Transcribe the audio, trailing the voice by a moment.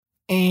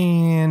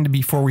And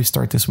before we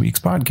start this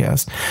week's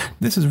podcast,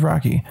 this is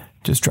Rocky,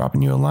 just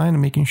dropping you a line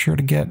and making sure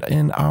to get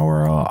in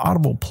our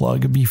Audible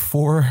plug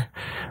before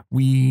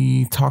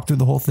we talk through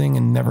the whole thing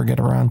and never get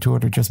around to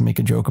it or just make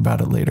a joke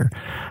about it later.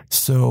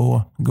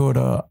 So go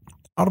to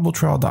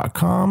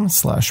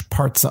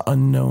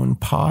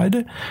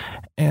audibletrial.com/partsunknownpod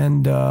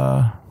and,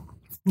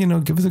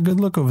 give us a good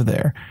look over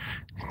there.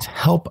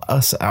 Help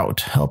us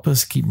out. Help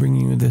us keep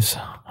bringing you this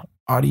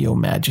audio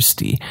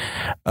majesty.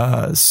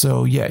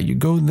 You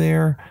go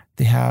there.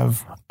 They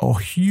have a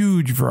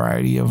huge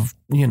variety of,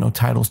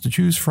 titles to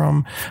choose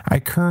from.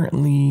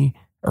 I'm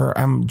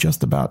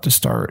just about to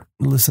start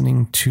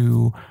listening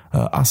to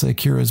Asa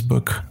Akira's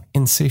book,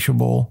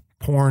 Insatiable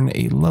Porn,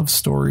 A Love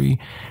Story.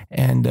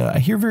 And I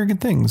hear very good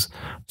things.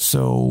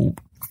 So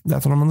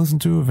that's what I'm going to listen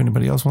to. If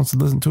anybody else wants to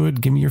listen to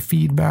it, give me your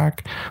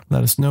feedback.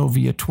 Let us know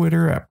via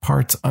Twitter at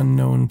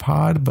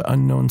partsunknownpod, but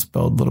unknown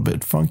spelled a little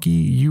bit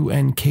funky,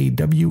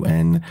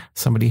 UNKWN.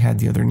 Somebody had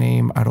the other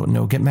name. I don't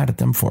know. Get mad at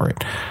them for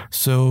it.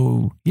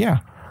 So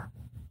yeah,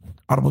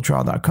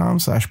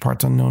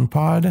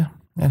 audibletrial.com/partsunknownpod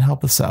and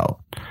help us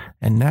out.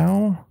 And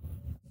now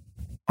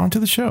on to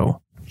the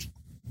show.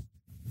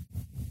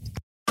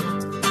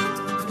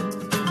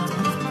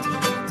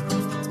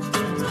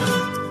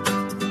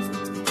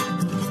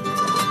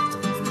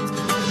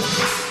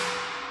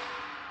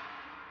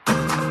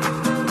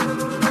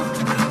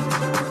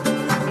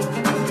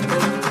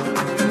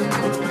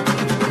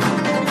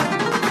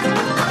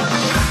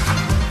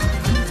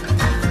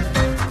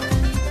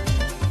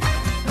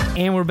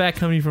 And we're back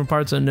coming from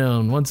Parts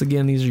Unknown. Once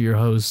again, these are your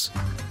hosts.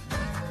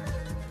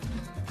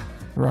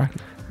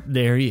 Rocky.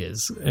 There he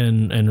is.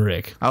 And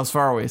Rick. I was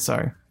far away.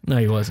 Sorry. No,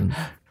 he wasn't.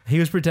 He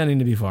was pretending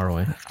to be far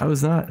away. I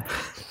was not.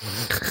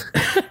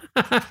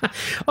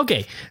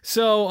 Okay.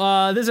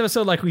 So this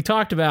episode, like we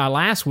talked about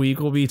last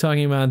week, we'll be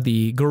talking about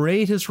the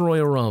greatest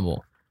Royal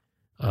Rumble.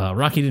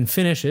 Rocky didn't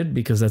finish it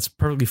because that's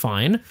perfectly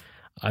fine.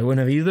 I wouldn't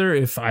have either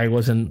if I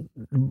wasn't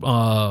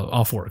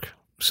off work.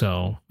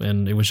 So,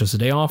 and it was just a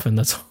day off, and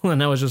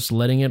I was just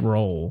letting it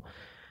roll.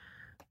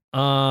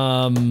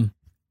 First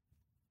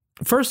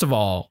of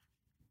all,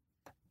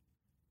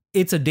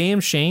 it's a damn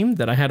shame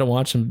that I had to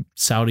watch some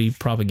Saudi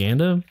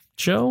propaganda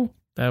show.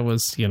 That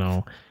was, you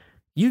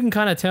can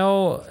kind of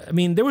tell. I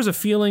mean, there was a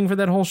feeling for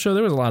that whole show.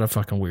 There was a lot of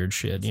fucking weird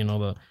shit.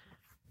 Are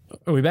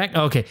we back?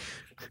 Okay.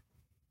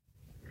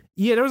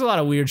 Yeah, there was a lot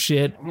of weird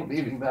shit. I'm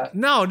leaving that.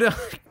 No.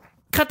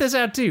 Cut this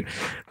out too.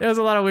 There was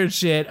a lot of weird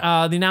shit.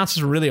 The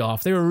announcers were really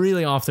off. They were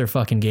really off their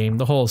fucking game.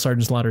 The whole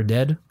Sergeant Slaughter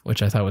dead,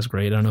 which I thought was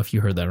great. I don't know if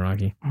you heard that,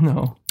 Rocky.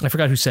 No. I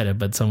forgot who said it,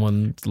 but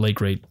someone, late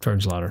great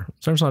Sergeant Slaughter.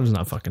 Sergeant Slaughter's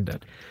not fucking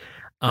dead.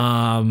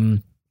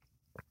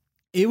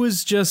 It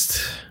was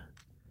just,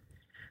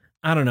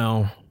 I don't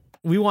know.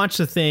 We watched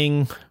the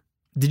thing.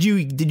 Did you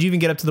even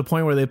get up to the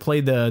point where they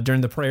played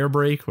during the prayer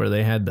break where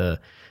they had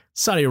the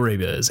Saudi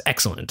Arabia is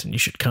excellent and you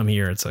should come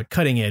here. It's a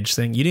cutting edge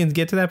thing. You didn't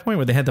get to that point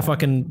where they had the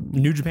fucking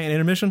New Japan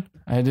intermission?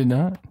 I did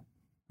not.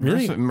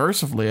 Really?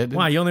 Mercifully, I didn't.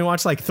 Wow, you only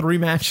watched like 3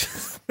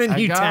 matches and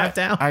you tapped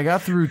out? I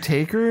got through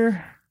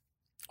Taker.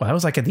 Well, that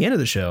was like at the end of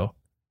the show.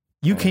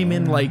 You came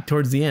in like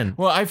towards the end.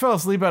 Well, I fell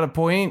asleep at a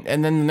point,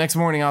 and then the next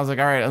morning I was like,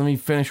 all right, let me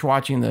finish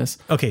watching this.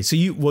 Okay, so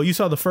you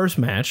saw the first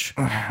match,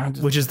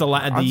 which is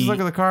I'll just look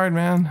at the card,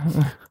 man.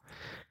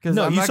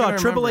 No, you saw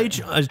Triple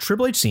H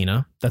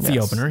Cena. That's the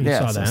opener. You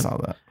saw that. I saw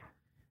that.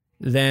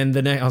 Then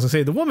the next, I was gonna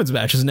say the women's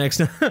match is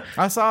next.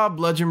 I saw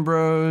Bludgeon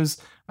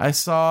Bros. I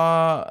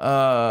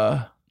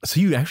saw. So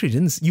you actually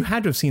didn't. You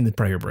had to have seen the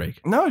prayer break.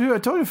 No, dude, I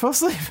told you I fell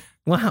asleep.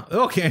 Wow.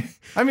 Okay.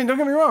 I mean, don't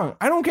get me wrong.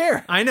 I don't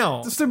care. I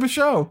know. It's a stupid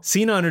show.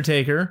 Cena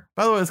Undertaker.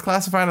 By the way, it's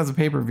classified as a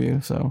pay-per-view,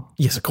 so.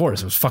 Yes, of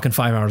course. It was fucking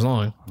 5 hours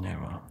long.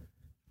 Yeah,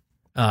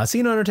 well.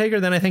 Cena Undertaker.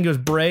 Then I think it was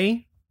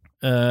Bray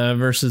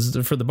versus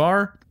for the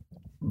bar.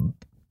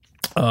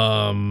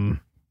 I know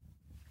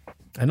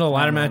the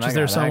ladder match is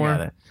there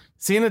somewhere.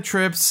 Cena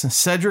Trips,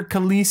 Cedric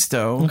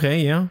Kalisto. Okay,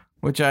 yeah.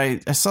 Which I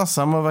saw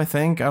some of, I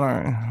think. I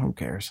don't know. Who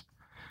cares?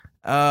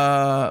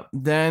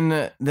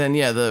 Then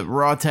the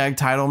Raw Tag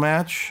title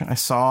match I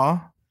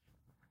saw.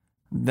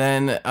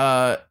 Then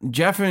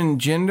Jeff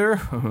and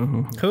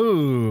Jinder.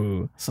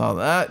 Ooh. Saw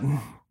that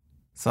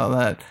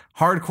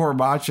hardcore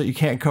botch that you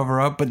can't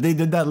cover up, but they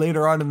did that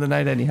later on in the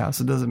night anyhow,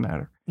 so it doesn't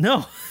matter.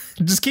 No,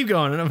 just keep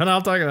going, and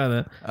I'll talk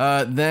about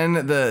that. Then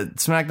the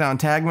SmackDown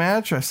tag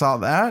match, I saw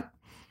that.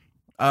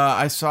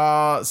 I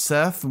saw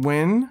Seth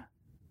win.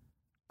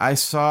 I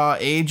saw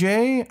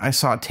AJ. I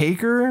saw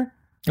Taker.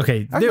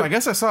 Okay. Actually, I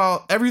guess I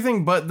saw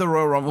everything but the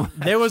Royal Rumble match.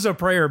 There was a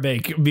prayer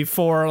break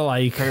before,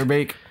 like... Prayer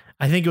break?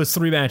 I think it was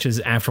 3 matches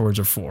afterwards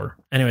or 4.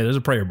 Anyway, there's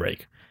a prayer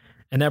break.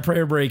 And that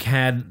prayer break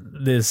had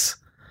this...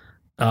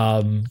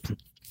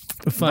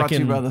 Brought to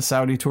you by the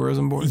Saudi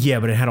Tourism Board? Yeah,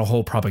 but it had a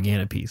whole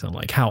propaganda piece on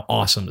like how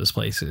awesome this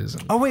place is.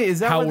 Oh, wait, is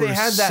that what they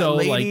had that so,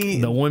 lady?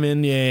 Like, the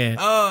women, yeah.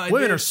 Oh,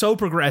 women are so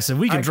progressive.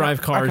 We can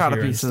drive cars here. I caught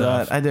a piece of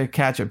that. I did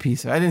catch a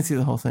piece of it. I didn't see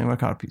the whole thing, but I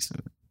caught a piece of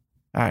it.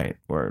 All right,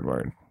 word.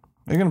 Are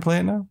you going to play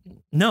it now?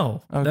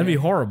 No, okay. That'd be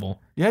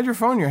horrible. You had your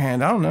phone in your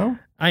hand. I don't know.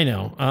 I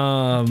know.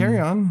 Carry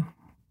on.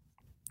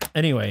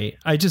 Anyway,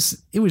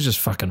 it was just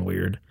fucking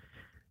weird.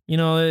 You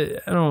know,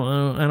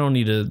 I don't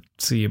need to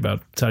see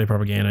about Saudi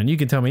propaganda. And you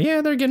can tell me,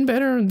 yeah, they're getting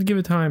better and give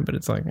it time, but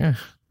it's like,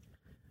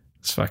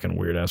 it's fucking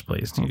weird ass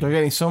place, dude. They're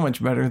getting so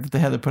much better that they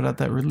had to put out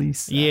that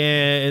release.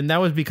 Yeah, and that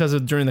was because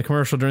of during the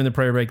commercial, during the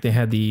prayer break, they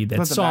had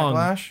that song.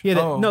 Backlash? Yeah,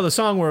 no, the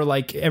song where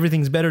like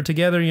everything's better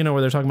together. You know,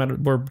 where they're talking about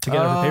we're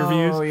together for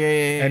pay-per-views. Oh,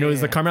 yeah. And it was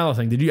the Carmella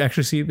thing. Did you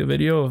actually see the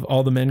video of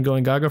all the men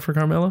going gaga for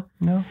Carmella?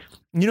 No.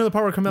 You know the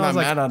part where Carmella's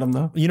Not like, mad at him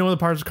though. you know the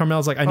part where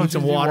Carmella's like, I need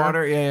some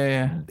water.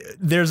 Yeah.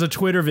 There's a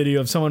Twitter video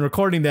of someone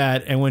recording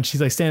that, and when she's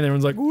like standing there,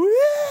 everyone's like,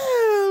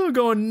 woo,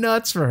 going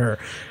nuts for her.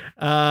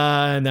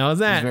 And that was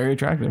that. She's very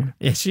attractive.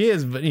 Yeah, she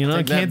is, but you know,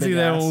 I can't see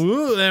that.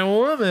 Ooh, that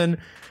woman.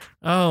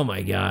 Oh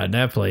my god,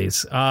 that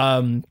place.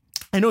 I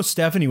know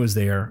Stephanie was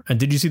there. And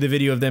did you see the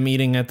video of them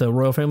eating at the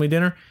royal family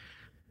dinner?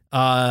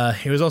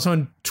 It was also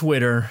on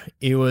Twitter.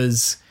 It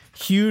was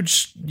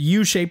huge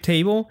U-shaped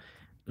table.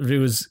 It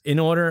was in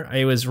order.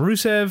 It was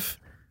Rusev,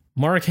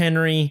 Mark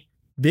Henry,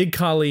 Big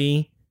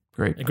Khali.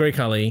 Great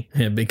Khali.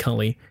 Yeah, Big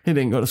Khali. He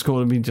didn't go to school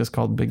to be just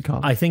called Big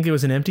Khali. I think there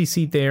was an empty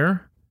seat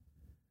there.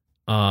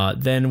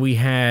 Then we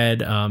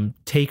had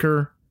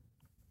Taker.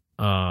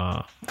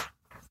 No,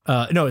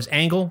 it was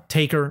Angle,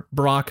 Taker,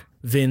 Brock,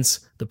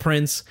 Vince, the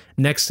Prince.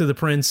 Next to the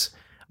Prince,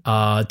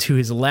 to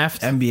his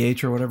left,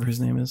 MBH or whatever his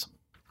name is.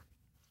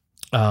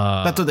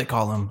 That's what they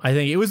call him. I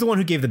think it was the one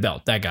who gave the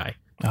belt. That guy.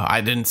 Oh,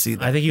 I didn't see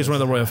that. I think he was one of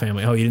the royal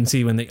family. Oh, you didn't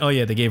see when they? Oh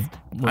yeah, they gave.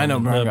 I know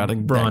Braun got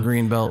that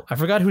green belt. I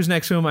forgot who's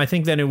next to him. I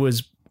think then it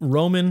was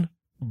Roman,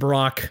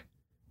 Brock,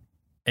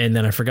 and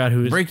then I forgot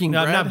who's Breaking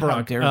Bread. Not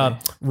Brock.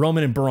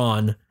 Roman and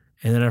Braun,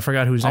 and then I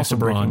forgot who's next to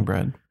Braun. Breaking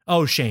Bread.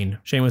 Oh, Shane.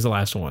 Shane was the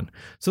last one.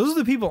 So those are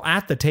the people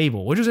at the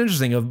table, which is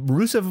interesting. Of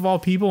Rusev of all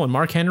people, and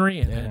Mark Henry,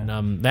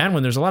 and that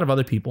one. There's a lot of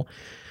other people.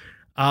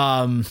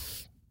 I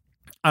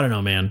don't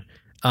know, man.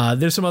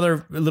 There's some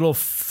other little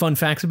fun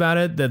facts about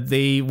it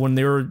that when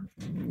they were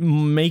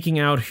making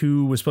out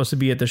who was supposed to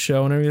be at the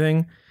show and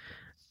everything.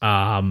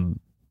 I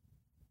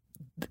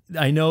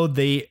know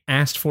the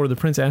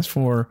Prince asked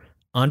for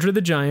Andre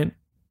the Giant,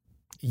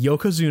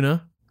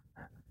 Yokozuna,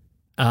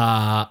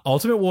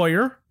 Ultimate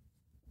Warrior,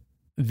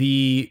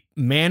 the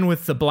man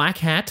with the black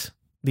hat,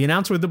 the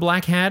announcer with the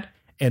black hat,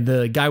 and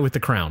the guy with the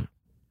crown.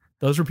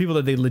 Those were people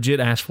that they legit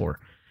asked for.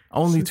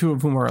 Only two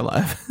of whom are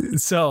alive.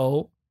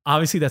 So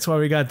obviously that's why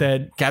we got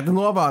that. Captain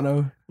Lou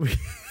Albano,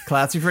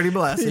 Classy Freddie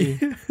Blassie,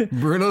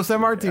 Bruno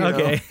Sammartino.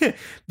 Okay.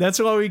 That's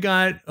why we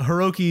got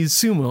Hiroki's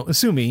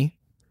Sumi,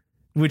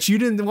 which you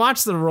didn't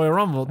watch the Royal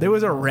Rumble. There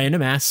was a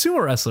random ass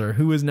sumo wrestler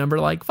who was number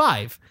like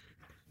 5.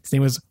 His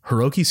name was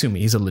Hiroki Sumi.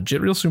 He's a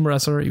legit real sumo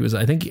wrestler.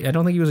 I don't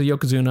think he was a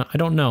Yokozuna. I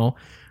don't know.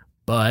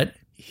 But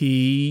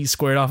he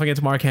squared off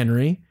against Mark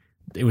Henry.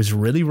 It was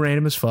really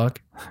random as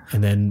fuck.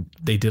 And then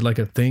they did like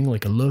a thing,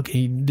 like a look.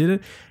 He did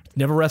it.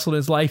 Never wrestled in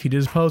his life. He did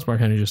his pose.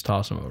 Mark Henry just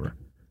tossed him over.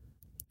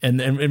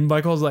 And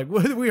Michael's like,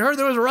 we heard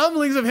there was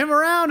rumblings of him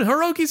around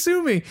Hiroki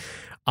Sumi.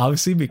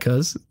 Obviously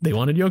because they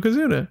wanted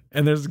Yokozuna.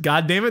 And there's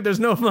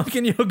no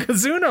fucking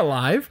Yokozuna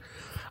alive.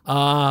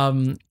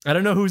 I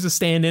don't know who's the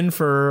stand-in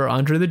for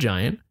Andre the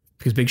Giant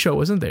because Big Show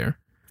wasn't there,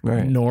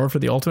 right? Nor for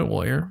the Ultimate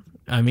Warrior.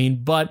 I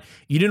mean, but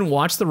you didn't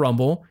watch the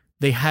Rumble.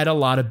 They had a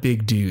lot of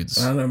big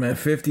dudes. I don't know, man.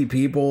 50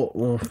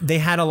 people. Ugh. They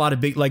had a lot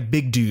of big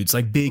dudes,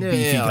 like big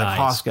beefy guys. Like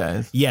Haas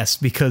guys. Yes,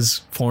 because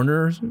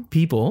foreigners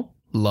people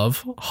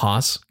love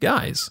Haas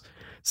guys.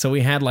 So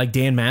we had like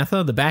Dan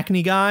Matha, the back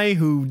knee guy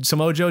who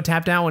Samoa Joe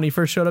tapped out when he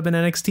first showed up in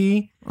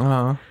NXT.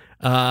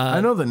 I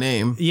know the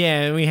name.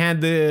 Yeah, we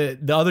had the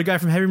other guy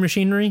from Heavy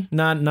Machinery,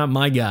 not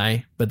my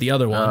guy, but the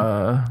other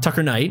one,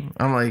 Tucker Knight.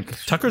 I'm like,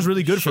 Tucker's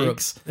really good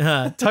shakes.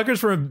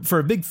 Tucker's for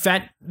a big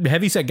fat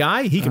heavy set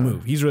guy. He can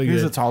move. He's really good.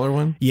 He's a taller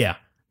one. Yeah.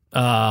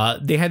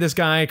 They had this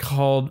guy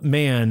called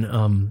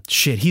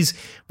he's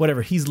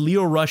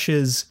Leo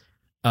Rush's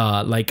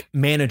like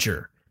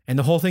manager. And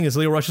the whole thing is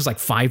Leo Rush is like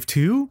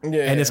 5'2",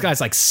 and this guy's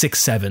like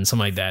 6'7", something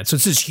like that. So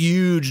it's this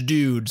huge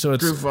dude. So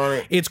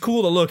it's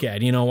cool to look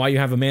at, why you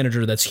have a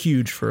manager that's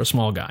huge for a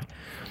small guy.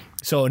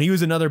 So, and he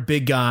was another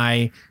big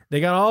guy. They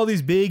got all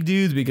these big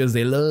dudes because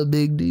they love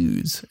big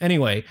dudes.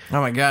 Anyway.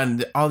 Oh my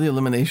God. All the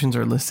eliminations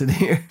are listed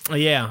here.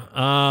 Yeah.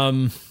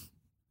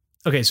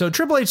 Okay. So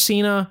Triple H,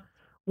 Cena,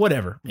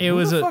 whatever.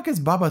 Who the fuck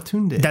is Baba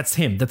Tunde? That's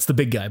him. That's the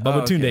big guy.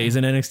 Baba Tunde is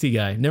an NXT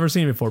guy. Never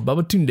seen him before.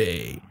 Baba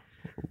Tunde.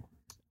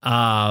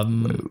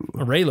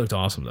 Ray looked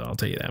awesome though, I'll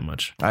tell you that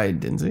much. I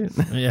didn't see it.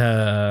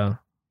 Yeah.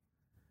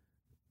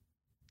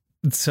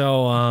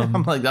 So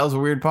I'm like, that was a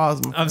weird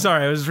pause. I'm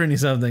sorry, I was just reading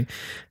something.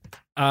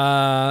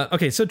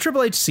 Okay, so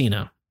Triple H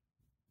Cena.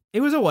 It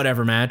was a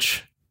whatever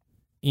match.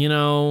 It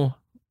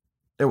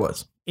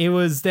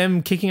was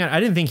them kicking out.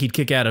 I didn't think he'd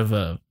kick out of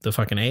the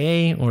fucking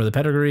AA or the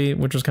pedigree,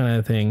 which was kind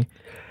of a thing.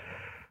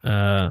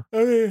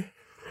 Okay.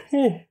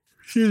 Oh,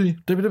 excuse me.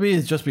 WWE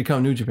has just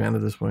become New Japan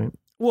at this point.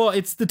 Well,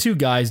 it's the two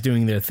guys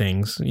doing their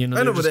things. I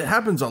know, but it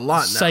happens a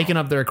lot now. Psyching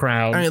up their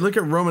crowd. I mean, look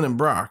at Roman and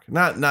Brock.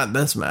 Not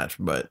this match,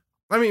 but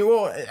I mean,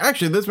 well,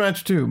 actually this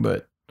match too,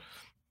 but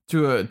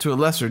to a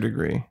lesser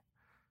degree.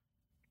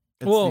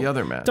 It's the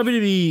other match.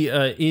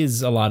 WWE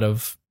is a lot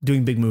of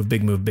doing big move,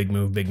 big move, big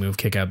move, big move,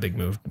 kick out, big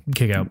move,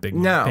 kick out, big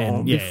move. No,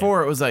 pin.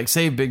 before it was like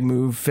save big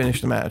move,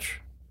 finish the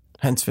match,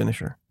 hence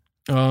finisher.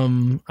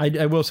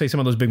 I will say some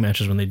of those big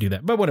matches when they do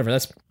that, but whatever.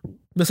 That's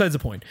besides the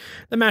point.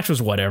 The match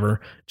was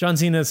whatever. John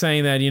Cena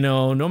saying that,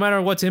 no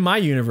matter what's in my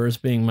universe,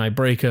 being my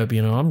breakup,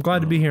 I'm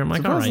glad to be here. I'm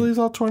like, all right. He's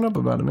all torn up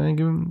about it, man.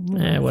 Give him,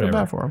 whatever. Feel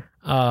bad for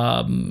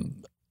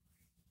him.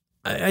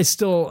 it's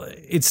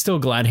still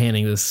glad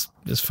handing this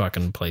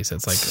fucking place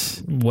that's like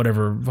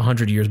whatever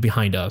 100 years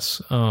behind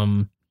us. I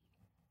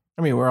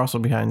mean, we're also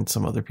behind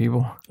some other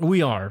people.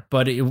 We are,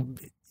 but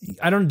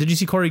did you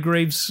see Corey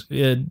Graves'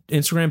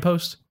 Instagram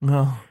post?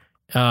 No.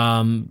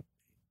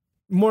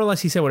 More or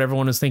less he said what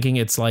everyone is thinking.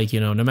 It's like,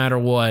 no matter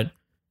what,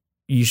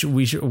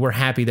 we're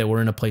happy that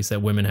we're in a place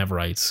that women have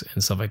rights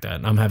and stuff like that.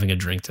 And I'm having a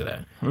drink to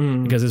that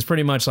because it's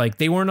pretty much like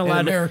they weren't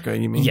allowed in America,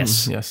 you mean?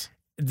 Yes.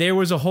 There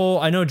was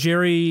I know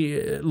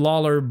Jerry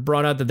Lawler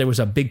brought out that there was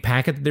a big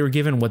packet that they were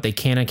given, what they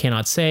can and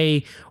cannot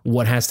say,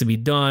 what has to be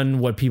done,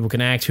 what people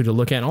can act, who to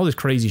look at, and all this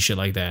crazy shit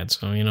like that.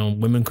 So,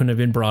 women couldn't have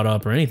been brought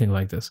up or anything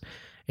like this.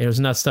 It was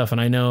nuts stuff. And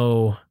I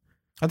know...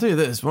 I'll tell you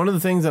this. One of the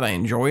things that I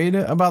enjoyed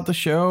about the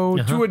show,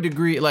 to a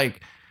degree,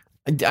 like,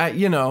 maybe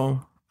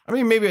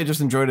I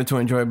just enjoyed it to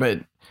enjoy it,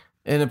 but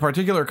in a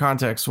particular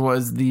context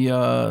was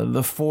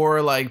the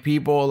four, like,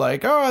 people,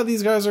 like, oh,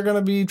 these guys are going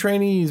to be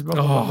trainees, blah,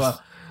 blah, blah, blah.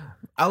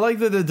 I like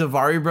that the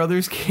Davari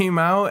brothers came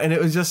out, and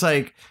it was just,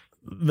 like,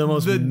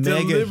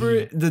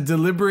 the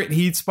deliberate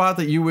heat spot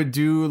that you would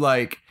do,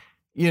 like,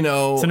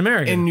 it's an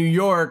American in New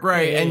York,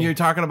 right? And you're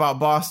talking about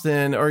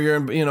Boston, or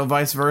you're,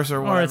 vice versa,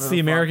 or it's the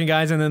American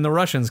guys, and then the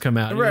Russians come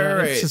out,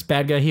 right? It's just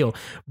bad guy heel.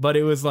 But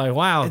it was like,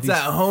 wow, it's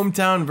that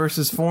hometown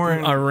versus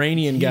foreign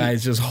Iranian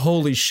guys, just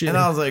holy shit. And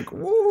I was like,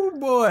 oh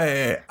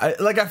boy!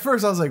 At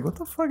first I was like, what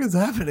the fuck is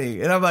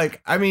happening? And I'm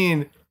like,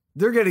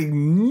 they're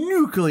getting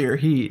nuclear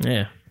heat,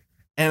 and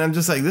I'm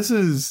just like, this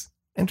is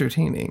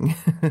entertaining.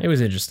 It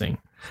was interesting.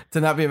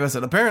 To not be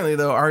invested. Apparently,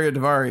 though, Arya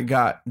Davari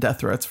got death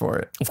threats for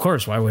it. Of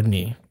course, why wouldn't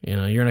he?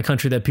 You're in a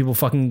country that people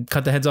fucking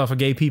cut the heads off of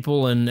gay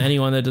people and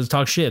anyone that does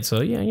talk shit.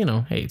 So yeah,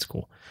 hey, it's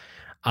cool.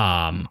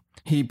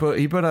 He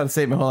put out a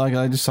statement. Hold on,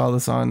 I just saw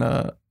this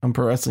on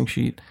Pro Wrestling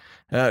Sheet.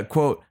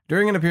 Quote,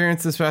 during an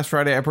appearance this past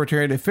Friday, I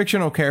portrayed a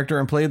fictional character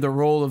and played the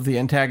role of the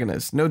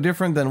antagonist. No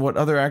different than what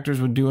other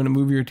actors would do in a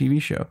movie or TV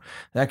show.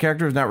 That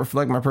character does not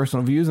reflect my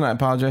personal views, and I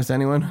apologize to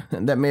anyone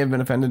that may have been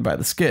offended by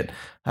the skit.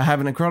 I have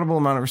an incredible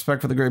amount of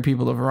respect for the great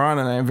people of Iran,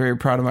 and I am very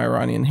proud of my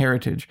Iranian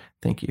heritage.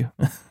 Thank you.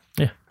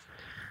 Yeah.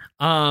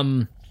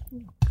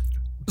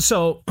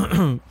 So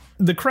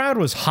the crowd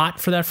was hot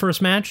for that first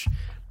match,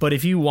 but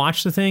if you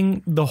watch the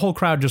thing, the whole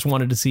crowd just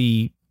wanted to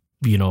see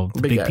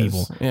big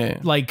people. Yeah.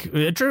 Like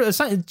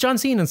John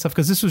Cena and stuff,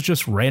 because this was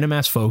just random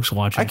ass folks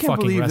watching. I can't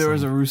fucking believe wrestling. there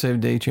was a Rusev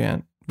Day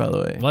chant, by the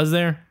way. Was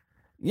there?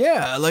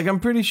 Yeah, like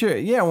I'm pretty sure.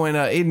 Yeah, when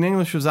Aiden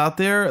English was out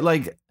there,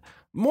 like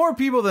more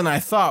people than I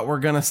thought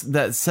were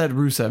that said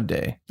Rusev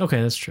Day.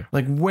 Okay, that's true.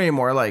 Like way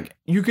more. Like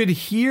you could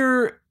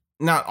hear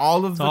not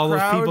all of the all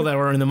crowd. Those people that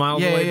were in the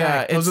miles away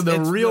back. Those are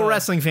the real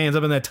wrestling fans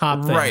up in that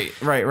top thing.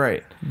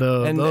 Right.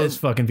 Those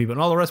fucking people.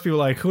 And all the rest of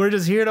people are like, we're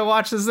just here to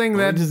watch this thing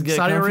that just get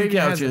Saudi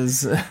Arabia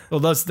couches.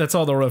 Well, that's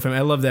all the road fam. I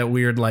love that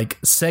weird, like,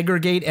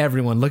 segregate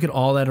everyone. Look at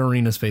all that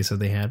arena space that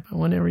they had. But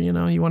whenever, you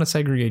want to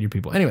segregate your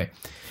people. Anyway,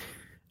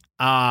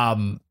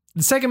 the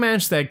second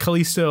match, that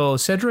Kalisto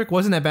Cedric,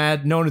 wasn't that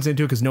bad. No one was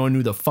into it because no one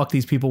knew the fuck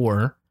these people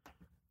were.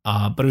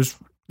 But it was...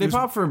 They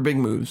popped for big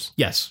moves.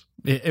 Yes.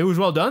 It was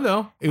well done,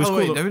 though. It was cool.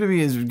 WWE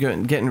is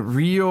getting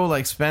real,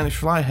 like, Spanish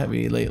Fly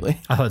heavy lately.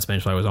 I thought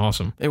Spanish Fly was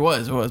awesome. It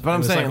was. But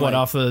I'm saying, like, what,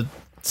 off the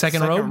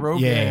second rope?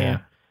 Yeah.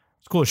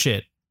 It's cool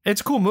shit.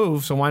 It's a cool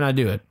move, so why not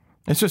do it?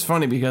 It's just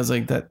funny because,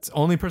 like, that's... The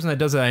only person that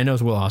does that I know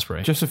is Will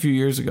Ospreay. Just a few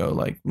years ago,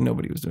 like,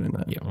 nobody was doing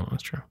that. Yeah, well,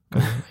 that's true.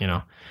 It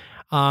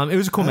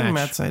was a cool match.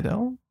 Matt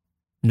Sydal?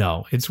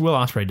 No, it's Will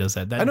Ospreay does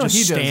that. That I know just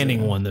he does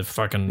standing it. one, the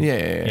fucking...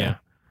 Yeah.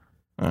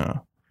 Oh.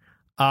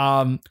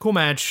 Cool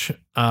match.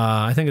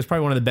 I think it's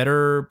probably one of the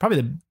better,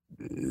 probably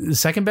the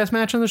second best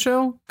match on the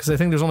show, because I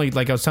think there's only,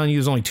 like I was telling you,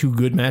 there's only two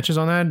good matches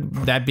on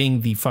that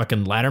being the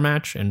fucking ladder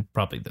match and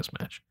probably this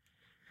match.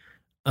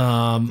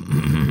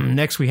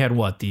 Next we had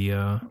what?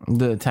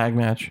 The tag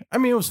match. I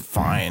mean, it was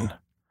fine.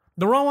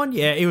 The Raw one?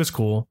 Yeah, it was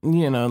cool.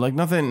 Like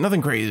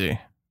nothing crazy.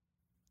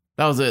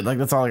 That was it. Like,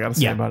 that's all I got to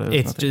say about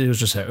it.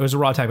 It was a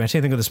Raw tag match.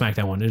 Same thing with the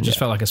SmackDown one. It just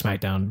felt like a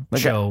SmackDown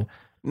show.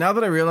 Now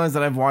that I realize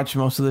that I've watched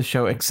most of the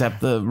show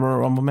except the Royal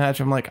Rumble match,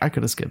 I'm like, I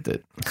could have skipped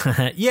it.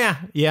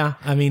 Yeah.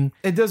 I mean,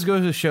 it does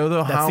go to show,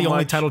 though, that's the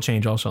only title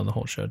change also on the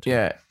whole show, too.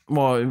 Yeah.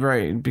 Well,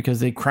 right. Because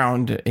they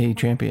crowned a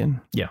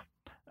champion. Yeah.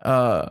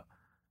 But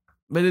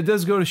it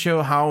does go to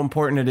show how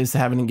important it is to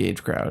have an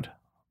engaged crowd.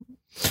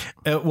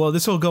 Well,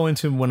 this will go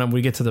into when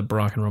we get to the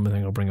Brock and Roman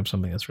thing. I'll bring up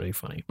something that's really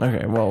funny.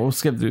 Okay, well, we'll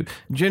skip through.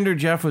 Jinder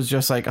Jeff was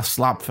just like a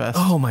slop fest.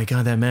 Oh my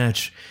god, that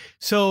match!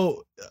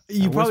 So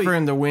you probably whisper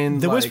in the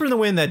wind. Whisper in the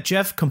wind that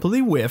Jeff completely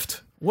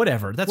whiffed.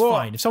 Whatever, that's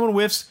fine. If someone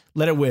whiffs,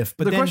 let it whiff.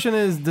 But the question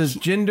is, was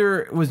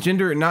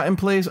Jinder not in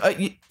place?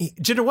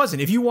 Jinder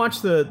wasn't. If you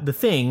watch the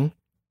thing,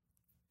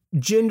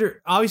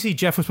 obviously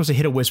Jeff was supposed to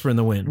hit a whisper in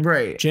the wind.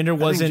 Right. Jinder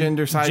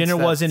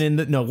wasn't in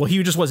the no. Well,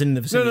 he just wasn't in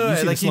the vicinity.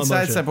 No, like he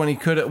sidestepped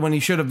when he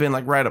should have been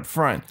like right up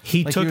front.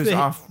 He was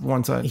off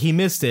one side. He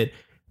missed it.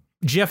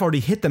 Jeff already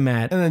hit the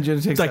mat, and then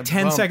Jinder takes it's like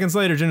 10 seconds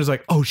later. Jinder's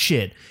like, "Oh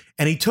shit!"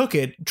 And he took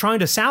it, trying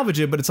to salvage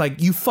it, but it's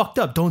like, you fucked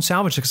up. Don't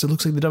salvage it because it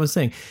looks like the dumbest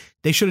thing.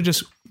 They should have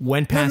just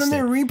went past it. And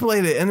then they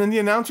replayed it, and then the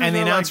announcers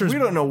like, we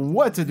don't know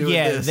what to do with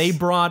this. Yeah, they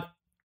brought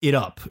it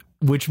up,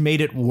 which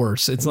made it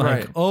worse. It's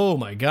like, oh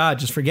my God,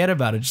 just forget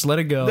about it. Just let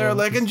it go. They're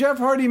like, and Jeff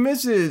Hardy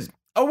misses.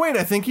 Oh wait,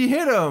 I think he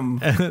hit him.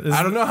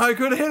 I don't know how he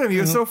could have hit him.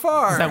 He was so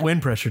far. It's that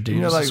wind pressure, dude.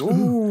 And you're like,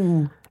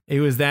 ooh. It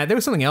was that. There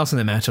was something else in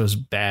that match that was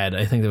bad.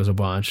 I think there was a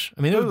botch.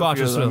 I mean, there was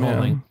botches for the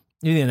whole thing.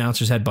 Maybe the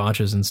announcers had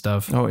botches and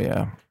stuff. Oh,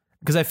 yeah.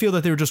 Because I feel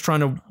that they were just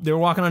they were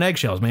walking on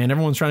eggshells, man.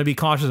 Everyone's trying to be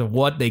cautious of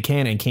what they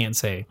can and can't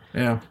say.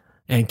 Yeah.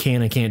 And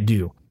can and can't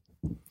do.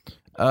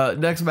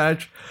 Next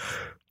match.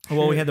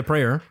 Well, we had the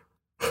prayer,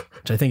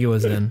 which I think it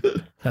was then.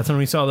 That's when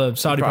we saw the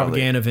Saudi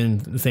propaganda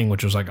thing,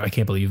 which was like, I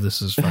can't believe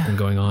this is fucking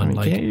going on. I mean,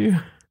 like, can't you?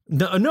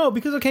 No,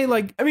 because, okay,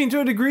 like... I mean, to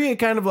a degree, it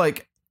kind of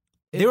like...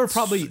 They were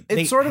probably...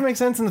 It sort of makes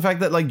sense in the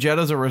fact that like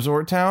Jeddah's a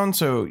resort town,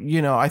 so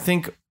I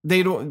think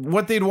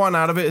what they'd want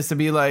out of it is to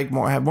be like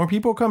have more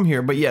people come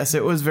here. But yes,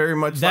 it was very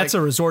much that's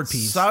a resort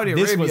piece. Saudi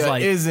Arabia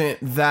isn't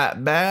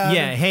that bad.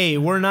 Yeah, hey,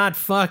 we're not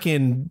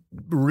fucking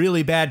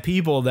really bad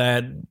people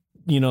that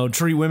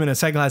treat women as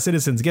second-class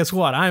citizens. Guess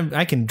what?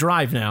 I can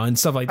drive now and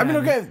stuff like that. I mean,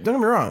 okay, don't get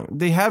me wrong.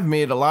 They have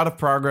made a lot of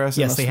progress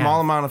in a small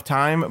amount of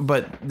time,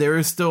 but there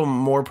is still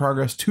more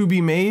progress to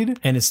be made.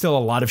 And it's still a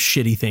lot of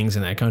shitty things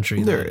in that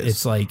country. There is.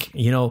 It's like,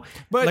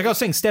 but like I was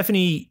saying,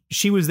 Stephanie,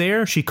 she was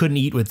there. She couldn't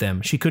eat with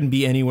them. She couldn't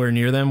be anywhere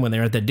near them when they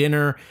were at the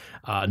dinner.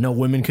 No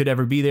women could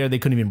ever be there. They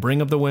couldn't even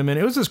bring up the women.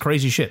 It was just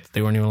crazy shit.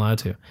 They weren't even allowed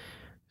to.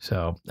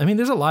 So, I mean,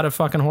 there's a lot of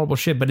fucking horrible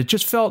shit, but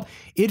it felt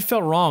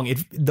wrong.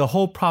 The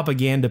whole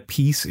propaganda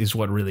piece is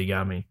what really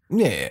got me.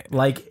 Yeah.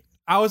 Like,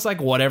 I was like,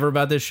 whatever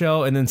about this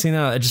show. And then seeing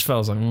that, it just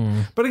felt like,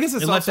 But I guess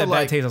it's also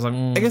like, bad taste. I was like,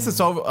 I guess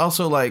it's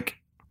also like,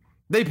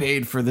 they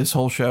paid for this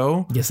whole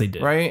show. Yes, they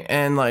did. Right?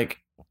 And like,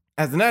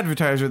 as an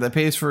advertiser that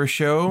pays for a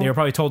show. They were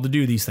probably told to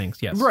do these things.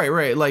 Yes.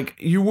 Right. Like,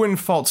 you wouldn't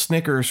fault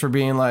Snickers for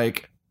being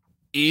like,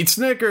 eat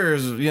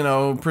Snickers,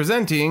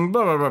 presenting,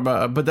 blah, blah, blah,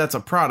 blah. But that's a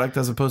product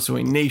as opposed to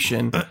a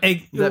nation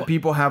that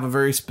people have a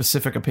very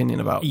specific opinion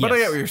about. Yes. But I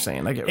get what you're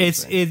saying. And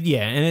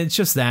it's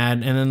just that.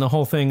 And then the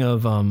whole thing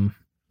of, I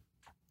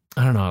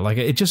don't know, like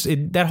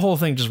that whole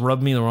thing just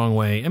rubbed me the wrong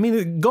way. I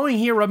mean, going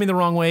here rubbed me the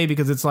wrong way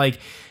because it's like,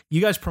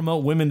 you guys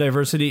promote women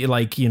diversity,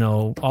 like,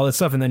 all that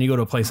stuff. And then you go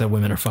to a place that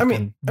women are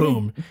fucking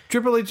boom.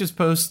 Triple H's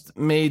post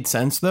made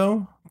sense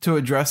though, to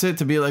address it,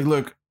 to be like,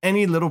 look,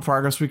 any little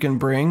progress we can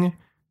bring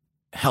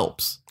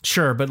helps.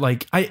 Sure, but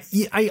like I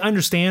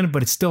understand,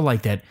 but it's still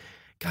like that.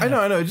 God,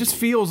 I know. It just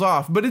feels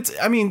off, but it's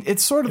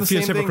sort of the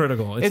same thing.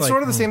 Hypocritical. It's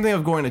sort of the same thing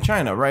of going to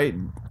China, right?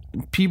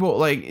 People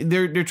like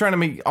they're trying to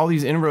make all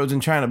these inroads in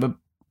China, but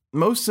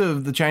most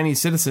of the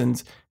Chinese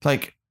citizens,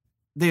 like,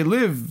 they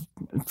live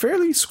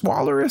fairly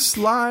squalorous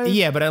lives.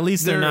 Yeah, but at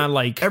least they're not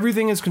like,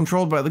 everything is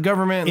controlled by the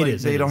government.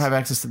 They don't have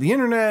access to the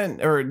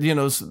internet, or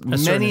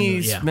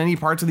many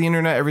parts of the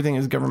internet. Everything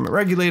is government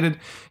regulated.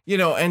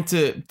 And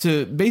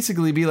to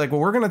basically be like,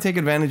 well, we're going to take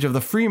advantage of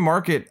the free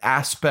market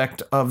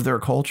aspect of their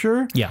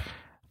culture. Yeah.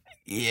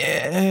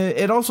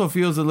 It also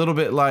feels a little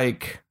bit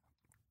like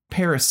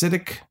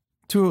parasitic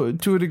to a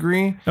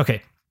degree.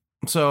 Okay.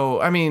 So,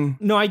 I mean,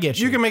 no, I get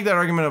you. You can make that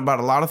argument about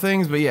a lot of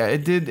things, but yeah,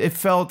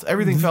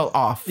 everything felt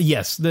off.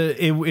 Yes.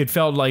 It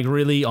felt like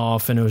really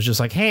off, and it was just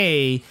like,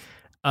 hey,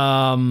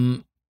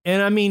 and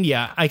I mean,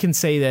 yeah, I can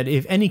say that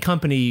if any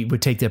company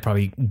would take that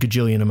probably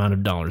gajillion amount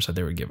of dollars that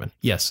they were given,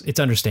 yes, it's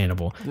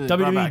understandable.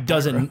 WWE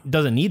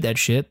doesn't need that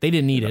shit. They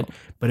didn't need it,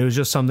 but it was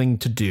just something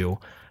to do.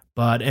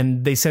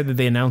 And they said that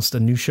they announced a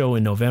new show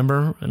in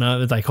November, and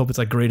I hope it's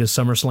like Greatest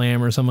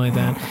SummerSlam or something like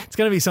that. It's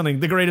going to be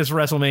something, the Greatest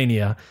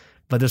WrestleMania.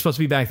 But they're supposed to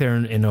be back there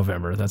in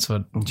November. That's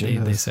what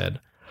they said.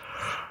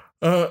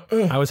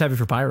 I was happy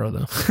for Pyro,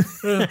 though.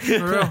 For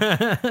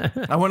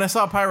real. When I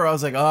saw Pyro, I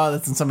was like, oh,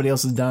 that's in somebody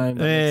else's dime.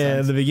 Yeah,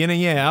 in the beginning,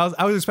 yeah.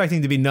 I was expecting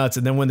it to be nuts.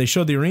 And then when they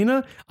showed the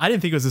arena, I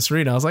didn't think it was this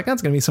arena. I was like,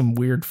 that's going to be some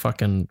weird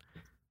fucking,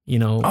 oh,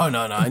 no.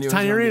 I knew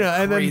tiny it was arena.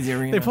 And then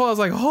arena. they pulled, I was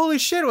like, holy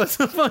shit, what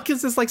the fuck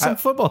is this? Like some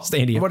football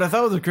stadium. What I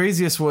thought was the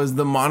craziest was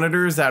the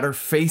monitors that are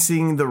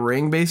facing the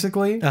ring,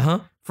 basically. Uh-huh.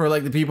 For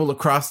like the people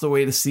across the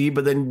way to see,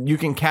 but then you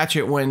can catch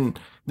it when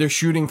they're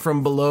shooting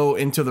from below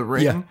into the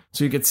ring,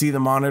 so you could see the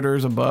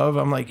monitors above.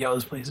 I'm like, yo,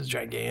 this place is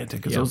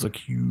gigantic because those look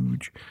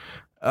huge.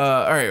 All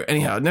right,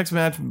 anyhow, next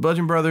match: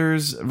 Bludgeon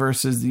Brothers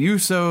versus the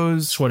Usos.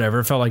 It's whatever.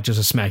 It felt like just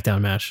a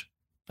SmackDown match.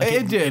 Like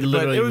it did,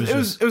 but it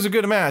was a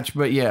good match.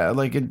 But yeah,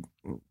 like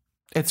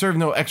it served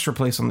no extra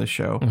place on this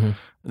show. Mm-hmm.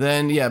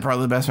 Then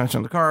probably the best match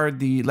on the card: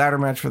 the ladder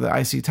match for the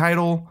IC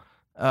title.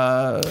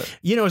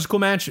 It was a cool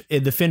match.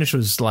 The finish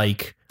was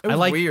like, it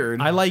was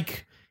weird. I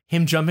like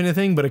him jumping the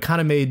thing, but it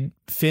kind of made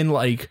Finn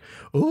like,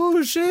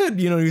 oh shit,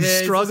 you know,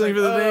 he's struggling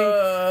for the thing,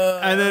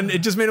 and then it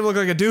just made him look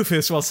like a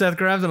doofus while Seth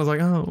grabs it. And I was like,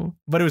 oh,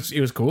 but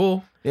it was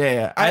cool.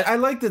 Yeah. I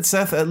like that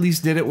Seth at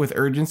least did it with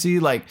urgency.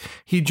 Like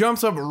he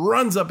jumps up,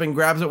 runs up, and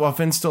grabs it while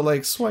Finn's still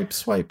like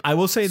swipe. I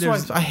will say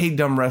I hate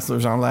dumb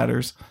wrestlers on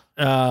ladders.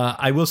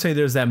 I will say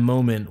there's that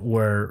moment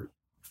where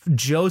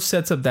Joe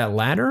sets up that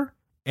ladder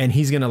and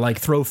he's gonna like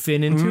throw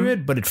Finn into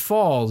it, but it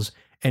falls,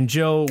 and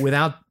Joe,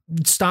 without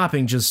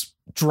stopping, just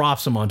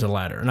drops him onto the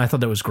ladder. And I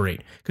thought that was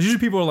great, because usually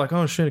people are like,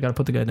 oh shit, I gotta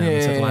put the guy down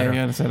and set the ladder. You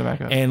gotta set it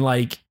back up. And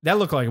like that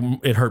looked like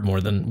it hurt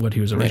more than what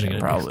he was originally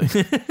probably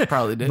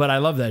probably did. But I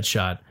love that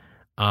shot.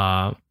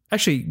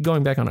 Actually,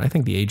 going back on it, I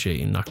think the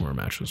AJ and Nakamura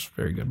match was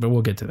very good, but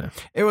we'll get to that.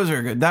 It was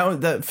very good.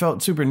 That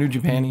felt super New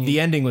Japan-y. The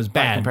ending was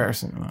bad.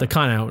 Comparison. The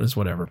count out is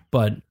whatever,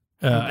 but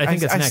I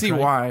think it's next. I see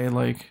why.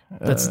 Like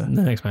that's the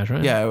next match,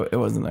 right? Yeah, it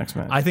was the next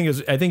match. I think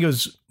it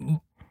was.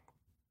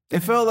 It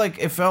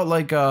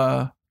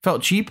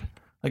felt cheap,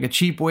 like a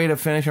cheap way to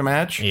finish a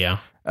match. Yeah.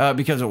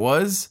 Because it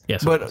was.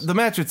 Yes. But the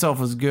match itself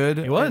was good.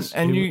 It was.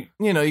 And you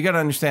got to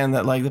understand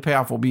that like the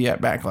payoff will be at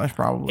Backlash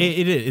probably.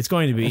 It is. It's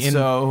going to be. And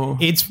so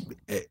it's,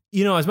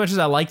 as much as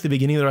I liked the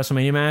beginning of the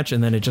WrestleMania match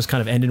and then it just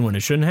kind of ended when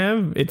it shouldn't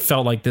have, it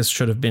felt like this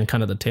should have been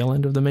kind of the tail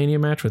end of the Mania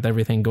match with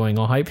everything going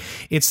all hype.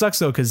 It sucks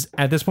though, because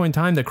at this point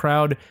in time, the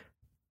crowd,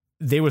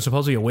 they were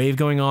supposedly a wave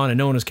going on and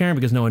no one was caring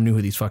because no one knew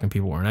who these fucking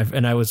people were.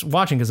 And I was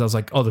watching because I was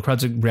like, oh, the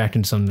crowd's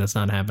reacting to something that's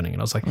not happening.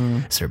 And I was like,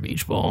 is there a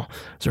beach ball?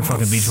 Is there a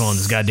fucking beach ball in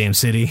this goddamn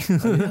city?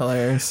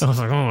 Hilarious. I was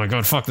like, oh my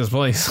God, fuck this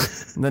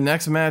place. The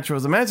next match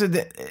was a match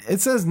that it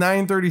says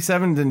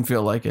 9:37, didn't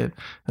feel like it.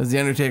 It was The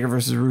Undertaker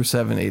versus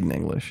Rusev and Aiden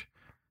English.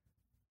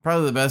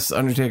 Probably the best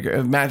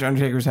match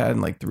Undertaker's had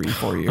in like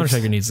 3-4 years.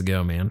 Undertaker needs to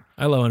go, man.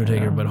 I love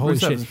Undertaker, but holy Rusev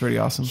shit, is pretty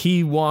awesome.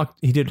 He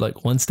did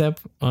like one step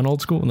on Old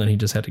School, and then he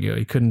just had to go.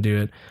 He couldn't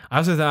do it. I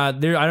also thought I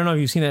don't know if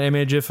you've seen that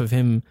image gif of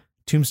him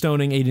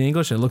tombstoning Aiden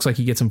English. And it looks like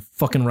he gets him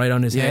fucking right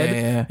on his head.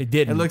 Yeah. It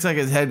did. It looks like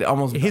his head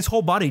almost. His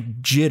whole body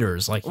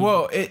jitters. Like,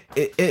 well,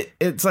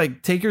 it's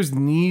like Taker's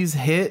knees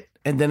hit,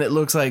 and then it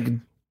looks like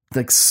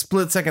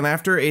split second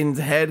after Aiden's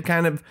head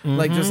kind of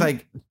like just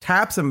like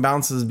taps and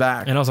bounces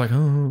back. And I was like,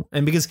 oh.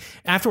 And because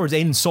afterwards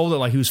Aiden sold it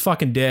like he was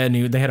fucking dead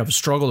and they had a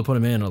struggle to put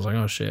him in. I was like,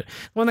 oh shit.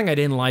 One thing I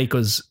didn't like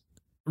was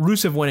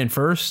Rusev went in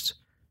first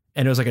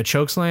and it was like a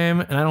choke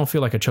slam. And I don't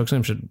feel like a choke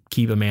slam should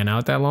keep a man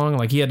out that long.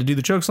 Like he had to do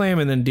the choke slam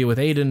and then deal with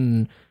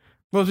Aiden.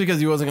 Well, it's because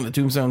he wasn't going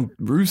to tombstone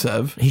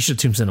Rusev. He should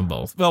tombstone them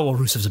both. Well,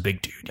 Rusev's a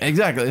big dude.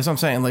 Exactly. That's what I'm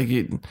saying. Like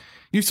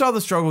you saw the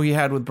struggle he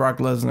had with Brock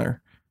Lesnar.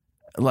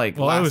 Like,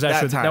 well, it was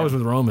actually that was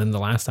with Roman the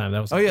last time. That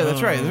was. Like,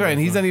 that's right. And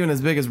he's not even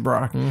as big as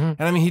Brock. And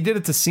I mean, he did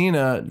it to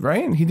Cena,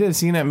 right? He did it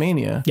Cena at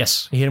Mania.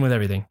 Yes, he hit him with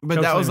everything.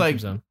 But that was like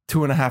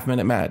 2.5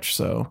 minute match,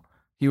 so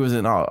he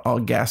wasn't all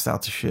gassed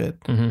out to shit.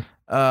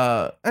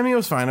 I mean, it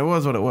was fine. It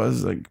was what it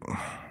was. Like,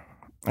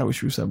 I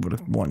wish Rusev would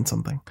have won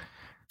something.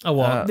 Oh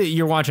well,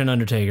 you're watching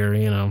Undertaker,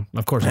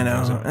 of course. I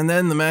know. And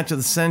then the match of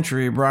the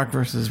century, Brock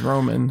versus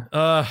Roman.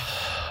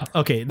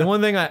 Okay. The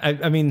one thing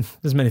I mean,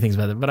 there's many things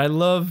about it, but I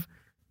love.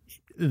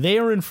 They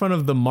are in front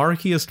of the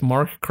markiest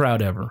mark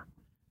crowd ever.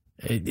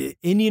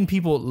 Indian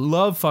people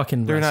love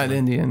fucking They're wrestling. not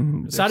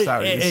Indian. They're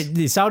Saudis.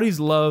 The Saudis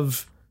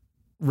love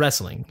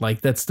wrestling.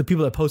 Like that's the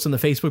people that post on the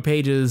Facebook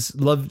pages.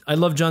 I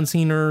love John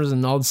Cena's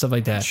and all the stuff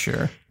like that.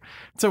 Sure.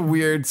 It's a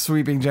weird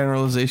sweeping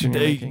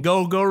generalization.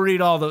 Go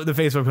read all the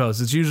Facebook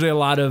posts. It's usually a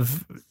lot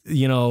of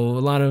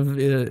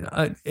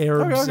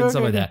Arabs and stuff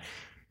like that.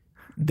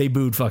 They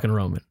booed fucking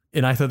Roman.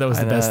 And I thought that was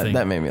the best thing.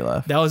 That made me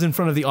laugh. That was in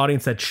front of the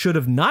audience that should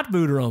have not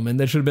booed Roman.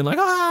 That should have been like,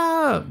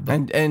 ah!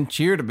 And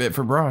cheered a bit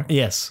for Brock.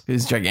 Yes.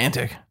 He's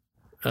gigantic.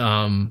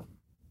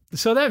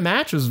 So that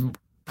match was...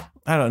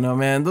 I don't know,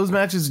 man. Those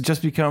matches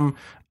just become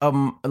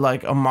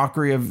like a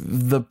mockery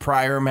of the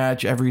prior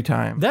match every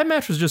time. That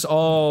match was just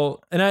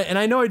all... And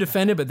I know I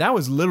defended, but that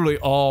was literally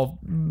all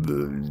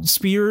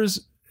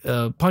spears,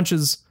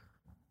 punches,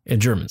 and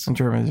Germans.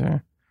 Yeah.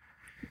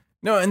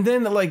 No, and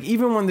then like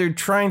even when they're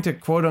trying to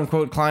quote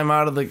unquote climb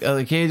out of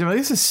the cage, I'm like,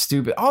 this is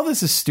stupid. All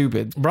this is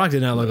stupid. Brock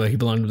did not look like he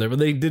belonged there, but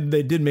they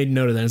did make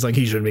note of that. It's like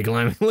he shouldn't be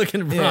climbing.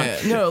 Looking at Brock. Yeah,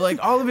 no,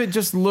 like all of it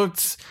just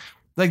looked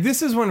like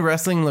this is when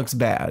wrestling looks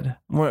bad,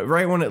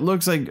 right? When it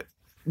looks like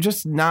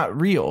just not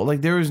real.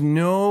 Like there was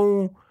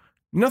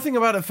nothing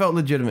about it felt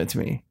legitimate to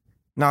me.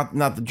 Not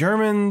the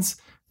Germans,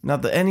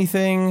 not the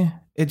anything.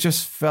 It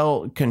just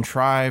felt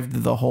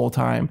contrived the whole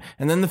time.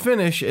 And then the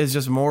finish is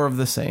just more of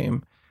the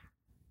same.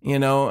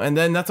 And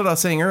then that's what I was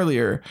saying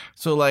earlier.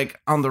 So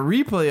like on the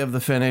replay of the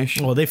finish,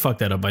 well, they fucked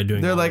that up by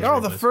doing. They're like,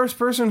 the first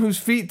person whose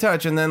feet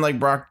touch, and then like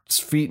Brock's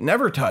feet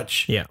never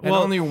touch. Yeah, and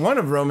only one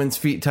of Roman's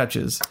feet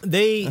touches.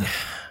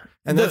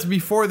 That's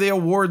before they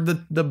award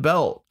the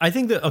belt. I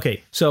think that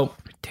so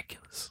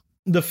ridiculous.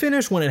 The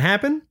finish when it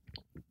happened,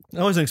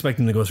 I wasn't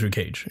expecting to go through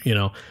cage.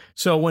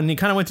 So when he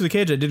kind of went through the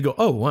cage, I did go,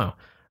 oh wow,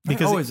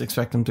 because I always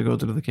expect him to go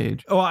through the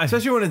cage. Oh,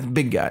 especially when it's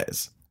big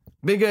guys.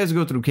 Big guys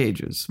go through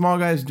cages. Small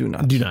guys do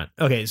not.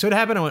 Okay, so it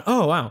happened. I went,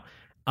 oh, wow.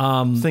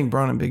 Think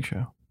Braun and Big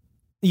Show.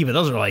 Yeah, but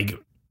those are like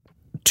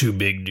two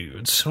big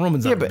dudes.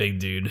 Roman's not a big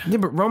dude. Yeah,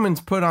 but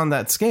Roman's put on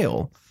that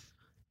scale.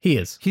 He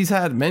is. He's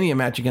had many a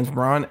match against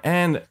Braun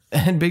and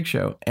Big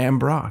Show and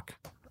Brock.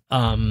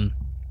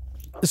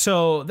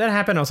 So that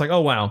happened. I was like,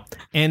 oh, wow.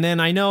 And then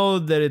I know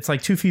that it's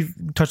like 2 feet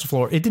touch the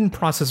floor. It didn't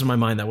process in my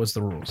mind that was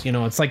the rules. You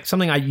know, it's like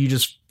something you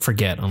just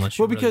forget unless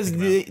you. Well, because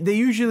they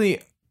usually.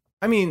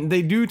 I mean,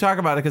 they do talk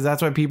about it because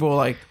that's why people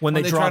like when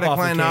they try to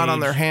climb out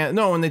on their hand.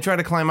 No, when they try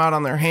to climb out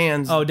on their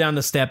hands. Oh, down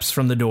the steps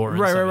from the door.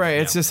 Right.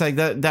 Yeah. It's just like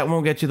that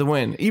won't get you the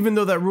win. Even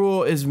though that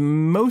rule is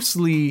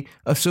mostly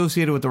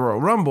associated with the Royal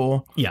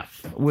Rumble. Yeah.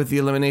 With the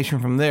elimination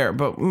from there,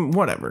 but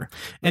whatever.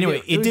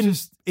 Anyway, it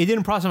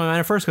didn't process my mind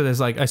at first because it's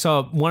like I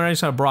saw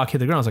Brock hit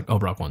the ground. I was like, oh,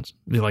 Brock wins.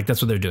 Like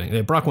that's what they're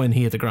doing. Brock win,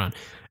 he hit the ground,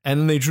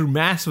 and then they drew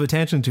massive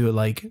attention to it.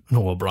 Like,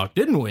 no, well, Brock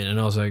didn't win, and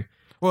I was like.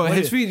 Well,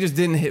 his feet just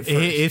didn't hit first.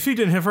 His feet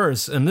didn't hit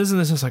first. And this.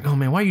 It's like, oh,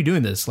 man, why are you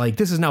doing this? Like,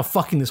 this is now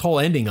fucking this whole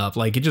ending up.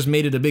 Like, it just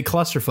made it a big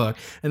clusterfuck.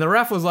 And the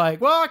ref was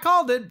like, well, I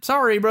called it.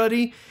 Sorry,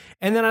 buddy.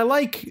 And then I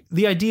like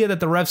the idea that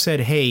the ref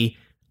said, hey,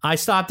 I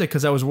stopped it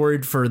because I was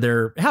worried for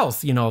their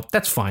health. You know,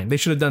 that's fine. They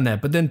should have done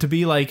that. But then to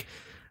be like,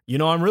 you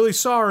know, I'm really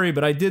sorry,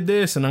 but I did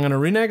this and I'm going to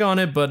renege on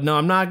it. But no,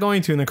 I'm not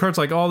going to. And then Kurt's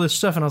like, all this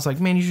stuff. And I was like,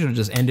 man, you should have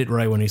just ended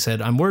right when he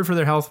said, I'm worried for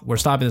their health. We're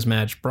stopping this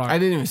match. Brock. I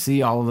didn't even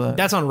see all of that.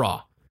 That's on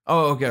Raw.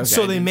 Oh, okay.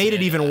 So they made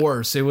it even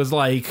worse. It was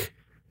like,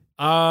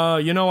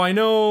 you know, I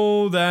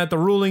know that the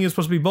ruling is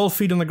supposed to be both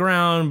feet on the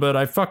ground, but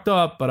I fucked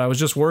up, but I was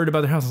just worried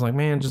about their health. I was like,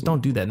 man, just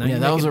don't do that. Now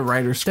that was a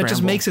writer's scramble. That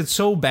just makes it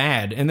so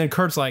bad. And then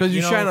Kurt's like, because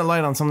you shine a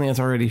light on something that's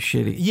already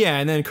shitty. Yeah,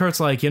 and then Kurt's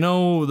like, you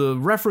know, the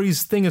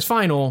referee's thing is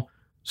final,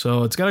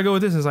 so it's got to go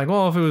with this. And it's like,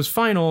 well, if it was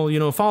final, you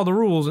know, follow the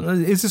rules.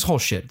 It's this whole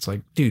shit. It's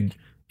like, dude,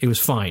 it was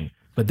fine.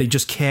 But they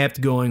just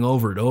kept going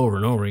over it over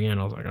and over again.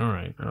 I was like, all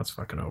right, now it's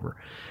fucking over.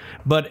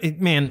 But,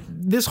 man,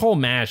 this whole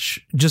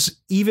match just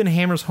even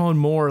hammers home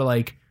more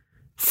like,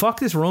 fuck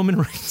this Roman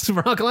Reigns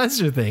Brock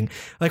Lesnar thing.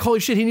 Like,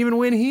 holy shit, he didn't even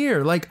win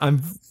here. Like,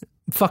 I'm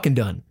fucking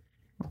done.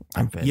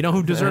 You know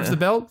who deserves the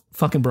belt?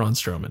 Fucking Braun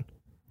Strowman.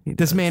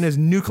 This man is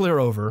nuclear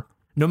over,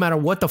 no matter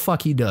what the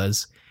fuck he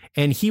does.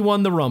 And he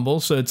won the Rumble,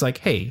 so it's like,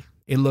 hey,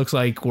 it looks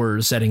like we're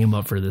setting him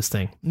up for this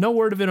thing. No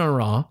word of it on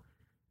Raw,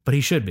 but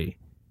he should be.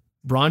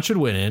 Braun should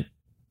win it.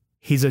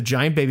 He's a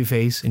giant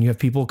babyface, and you have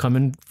people come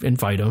in and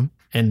fight him,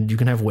 and you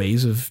can have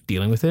ways of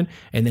dealing with it.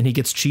 And then he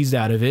gets cheesed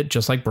out of it,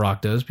 just like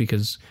Brock does,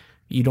 because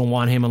you don't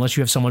want him unless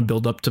you have someone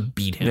build up to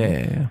beat him.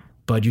 Yeah.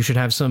 But you should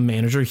have some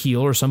manager heel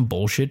or some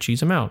bullshit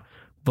cheese him out.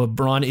 But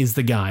Braun is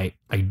the guy.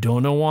 I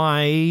don't know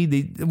why.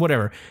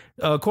 Whatever.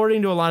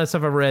 According to a lot of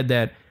stuff I've read,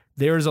 that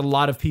there's a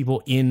lot of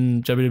people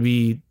in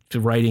WWE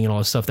writing and all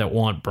this stuff that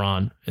want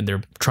Braun, and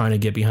they're trying to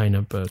get behind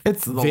him. But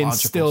it's the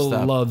Vince still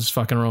loves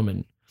fucking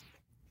Roman.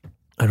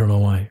 I don't know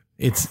why.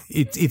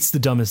 It's the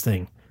dumbest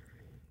thing.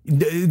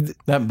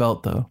 That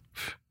belt, though.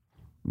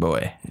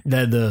 Boy.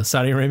 The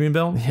Saudi Arabian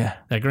belt? Yeah.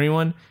 That green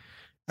one?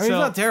 I mean, it's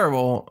not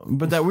terrible,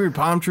 but that weird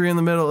palm tree in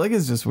the middle, like,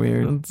 it's just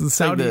weird. The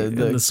Saudi,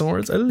 like the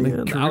swords.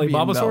 The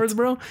Alibaba swords,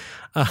 bro.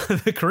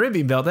 The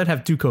Caribbean belt, that'd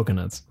have 2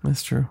 coconuts.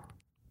 That's true.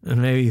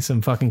 And maybe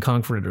some fucking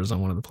conch fritters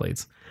on one of the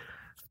plates.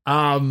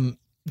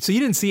 So you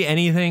didn't see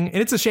anything.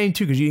 And it's a shame,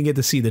 too, because you didn't get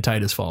to see the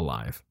Titus fall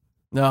live.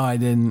 No, I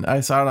didn't. I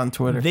saw it on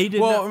Twitter. They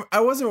did. Well, I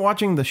wasn't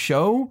watching the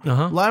show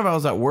live. I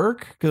was at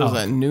work because it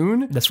was at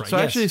noon. That's right. So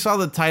I actually saw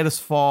the Titus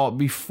fall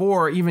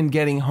before even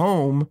getting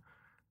home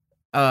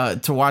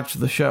to watch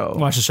the show.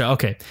 Watch the show.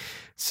 Okay.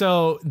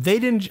 So they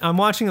didn't. I'm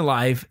watching it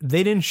live.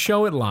 They didn't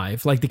show it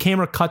live. Like the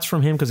camera cuts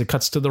from him because it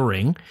cuts to the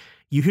ring.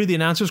 You hear the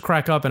announcers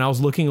crack up, and I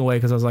was looking away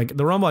because I was like,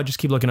 the Rumble. I just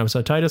keep looking up.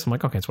 So Titus. I'm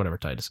like, okay, it's whatever,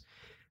 Titus.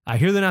 I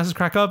hear the announcers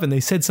crack up, and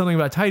they said something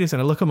about Titus,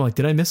 and I look up. I'm like,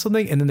 did I miss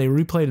something? And then they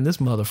replayed in this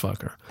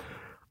motherfucker.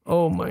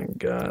 Oh my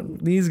God.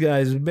 These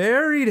guys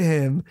buried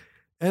him,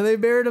 and they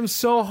buried him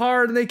so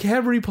hard, and they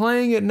kept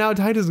replaying it. Now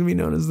Titus is going to be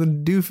known as the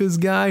doofus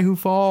guy who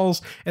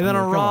falls. And then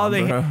on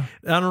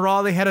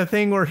Raw, they had a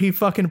thing where he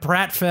fucking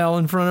Pratt fell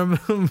in front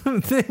of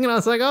him thing. And I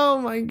was like,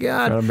 oh my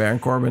God. Baron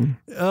Corbin.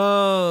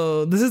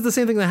 Oh, this is the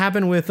same thing that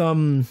happened with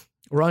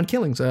Ron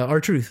Killings,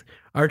 R-Truth.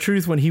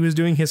 R-Truth, when he was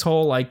doing his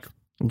whole like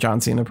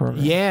John Cena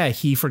program. Yeah,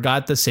 he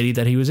forgot the city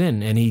that he was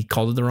in, and he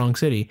called it the wrong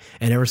city.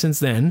 And ever since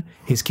then,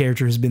 his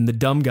character has been the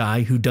dumb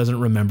guy who doesn't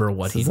remember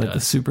what he does. Like the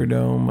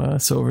Superdome,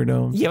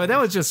 Silverdome. Yeah, but that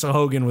was just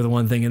Hogan with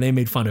one thing, and they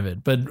made fun of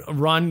it. But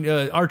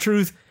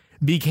R-Truth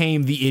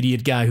became the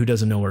idiot guy who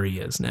doesn't know where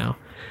he is now.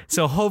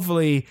 So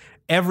hopefully,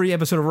 every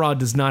episode of Raw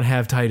does not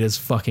have Titus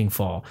fucking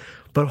fall.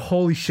 But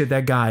holy shit,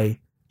 that guy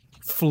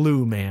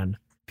flew, man.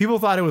 People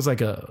thought it was like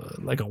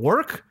a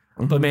work,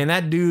 but man,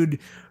 that dude.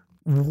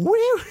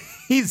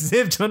 He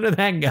zipped under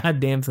that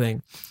goddamn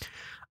thing.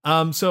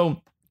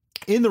 So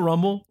in the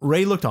Rumble,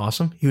 Ray looked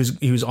awesome. He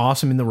was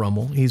awesome in the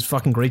Rumble. He's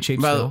fucking great shape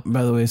still.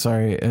 By the way,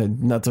 sorry,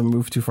 not to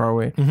move too far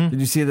away. Did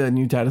you see the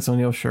new Titus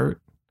O'Neil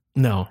shirt?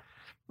 No.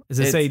 Does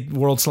it say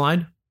World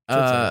Slide?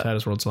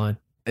 Titus World Slide.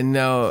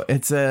 No,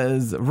 it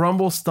says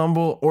Rumble,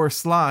 Stumble, or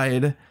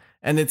Slide.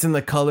 and it's in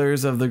the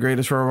colors of the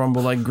Greatest Royal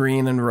Rumble, like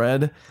green and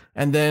red.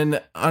 And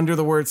then under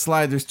the word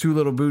slide, there's 2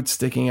 little boots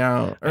sticking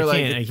out, or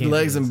like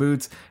legs and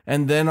boots.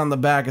 And then on the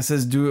back, it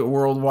says "Do it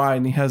worldwide,"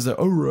 and he has a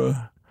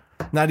 "Ura."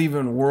 Not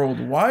even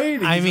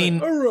worldwide. I mean,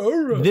 like,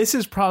 "Ura." This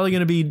is probably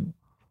going to be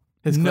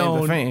His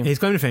claim to fame. His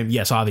claim to fame,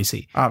 yes,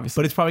 obviously.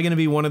 But it's probably going to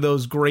be one of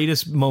those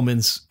greatest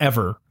moments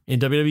ever in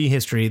WWE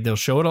history. They'll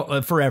show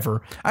it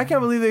forever. I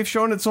can't believe they've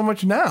shown it so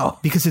much now.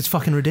 Because it's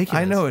fucking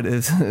ridiculous. I know it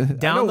is. I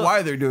know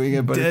why they're doing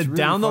it, but it's really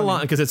down the funny.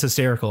 line, because it's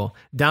hysterical.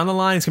 Down the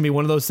line, it's going to be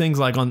one of those things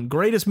like on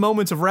greatest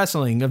moments of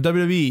wrestling of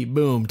WWE.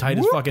 Boom,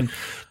 Titus fucking.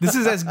 This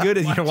is as good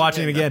as you're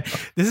watching it again.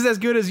 This is as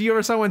good as you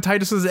ever saw when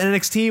Titus was in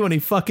NXT when he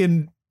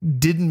fucking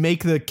didn't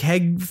make the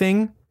keg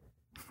thing.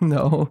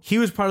 No. He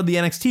was part of the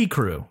NXT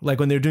crew, like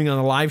when they were doing it on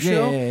a live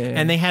show,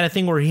 and they had a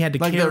thing where he had to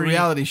like carry... the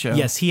reality show.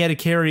 Yes, he had to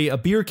carry a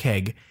beer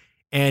keg,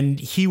 and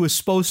he was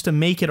supposed to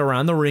make it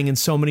around the ring in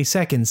so many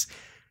seconds,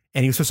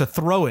 and he was supposed to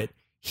throw it.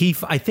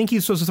 I think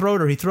he's supposed to throw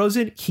it, or he throws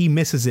it, he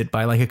misses it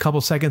by like a couple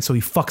seconds, so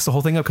he fucks the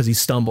whole thing up because he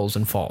stumbles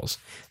and falls.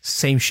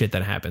 Same shit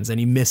that happens, and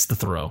he missed the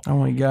throw. Oh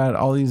my God,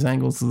 all these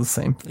angles are the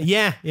same thing.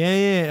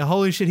 Yeah.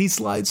 Holy shit, he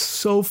slides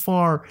so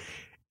far.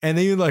 And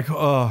then you're like,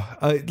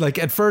 like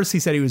at first he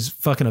said he was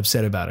fucking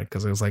upset about it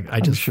because it was like,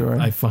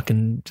 I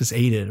fucking just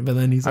ate it. But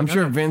then he's like, I'm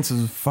sure Vince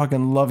was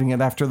fucking loving it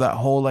after that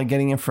whole like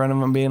getting in front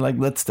of him being like,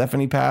 let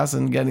Stephanie pass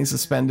and getting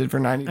suspended for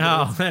 90 days.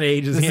 Oh, that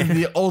ages. This is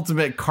the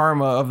ultimate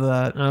karma of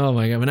that. Oh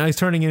my God. But now he's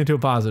turning it into a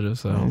positive.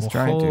 So he's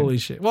trying holy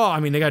shit. Well,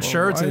 I mean, they got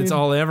shirts and it's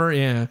all ever.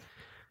 Yeah.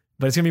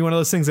 But it's going to be one of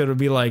those things that would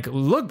be like,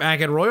 look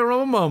back at Royal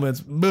Rumble moments.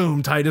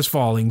 Boom, Titus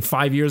falling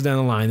 5 years down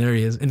the line. There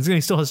he is. And it's going to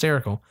be still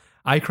hysterical.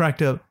 I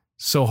cracked up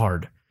so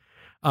hard.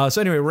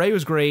 So anyway, Ray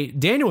was great.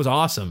 Daniel was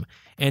awesome.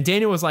 And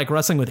Daniel was like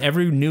wrestling with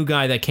every new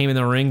guy that came in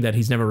the ring that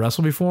he's never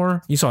wrestled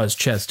before. You saw his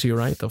chest too,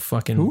 right? The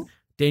fucking... Who?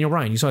 Daniel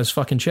Bryan. You saw his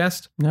fucking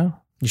chest? No.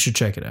 You should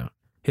check it out.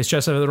 His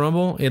chest out of the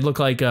Rumble, it looked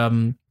like, I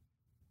think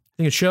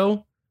it's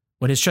Show,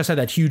 when his chest had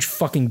that huge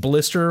fucking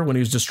blister when he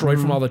was destroyed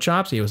from all the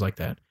chops, he was like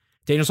that.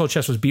 Daniel's whole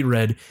chest was beat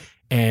red,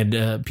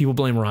 and people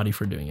blame Roddy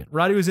for doing it.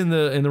 Roddy was in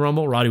the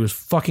Rumble. Roddy was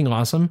fucking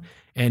awesome.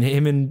 And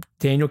him and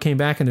Daniel came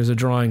back, and there's a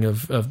drawing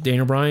of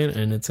Daniel Bryan,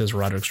 and it says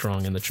Roderick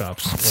Strong in the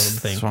chops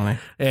thing. Funny.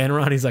 And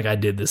Roddy's like, I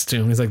did this to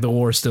him. He's like, the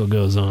war still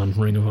goes on.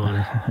 Ring of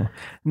Honor.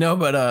 No,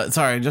 but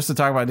sorry, just to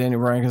talk about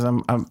Daniel Bryan,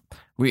 because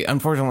we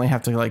unfortunately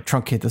have to like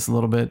truncate this a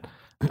little bit.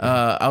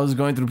 I was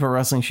going through Pro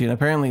Wrestling Sheet.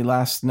 Apparently,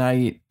 last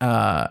night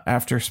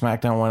after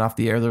SmackDown went off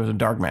the air, there was a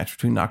dark match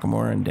between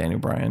Nakamura and Daniel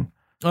Bryan.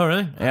 Oh,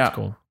 really? That's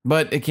cool.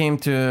 But it came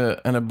to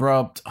an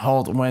abrupt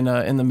halt when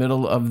in the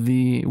middle of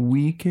the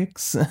Wii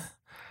kicks.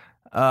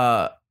 He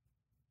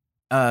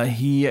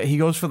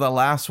goes for the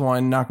last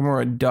one.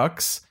 Nakamura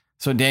ducks,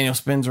 so Daniel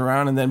spins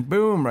around and then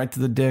boom, right to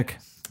the dick.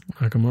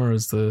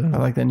 Nakamura's I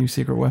like that new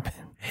secret weapon.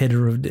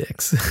 Hitter of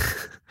dicks.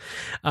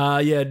 The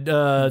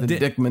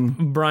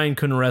Dickman. Bryan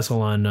couldn't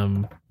wrestle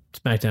on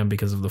SmackDown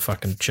because of the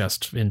fucking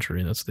chest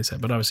injury. That's what they said.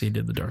 But obviously he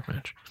did the dark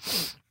match.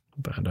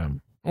 But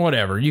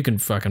whatever, you can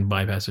fucking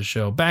bypass the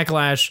show.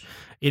 Backlash.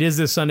 It is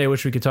this Sunday. I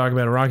wish we could talk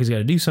about it. Rocky's got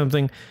to do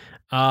something.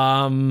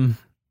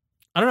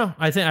 I don't know.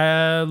 I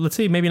think let's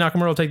see. Maybe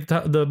Nakamura will take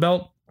the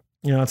belt.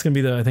 You know, it's gonna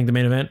be the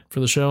main event for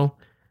the show.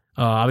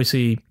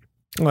 Obviously,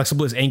 Alexa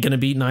Bliss ain't gonna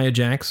beat Nia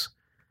Jax.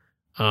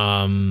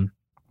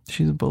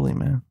 She's a bully,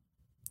 man.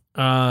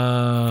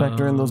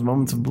 Factor in those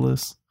moments of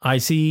bliss. I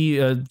see.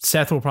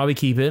 Seth will probably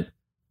keep it.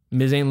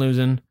 Miz ain't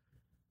losing.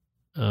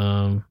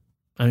 I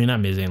mean, not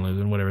Miz ain't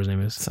losing. Whatever his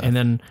name is. Seth. And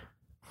then.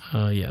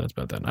 Yeah, that's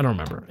about that. I don't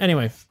remember.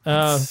 Anyway,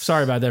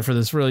 sorry about that for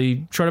this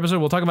really short episode.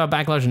 We'll talk about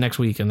Backlash next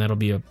week, and that'll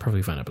be a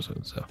perfectly fine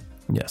episode. So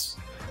yes.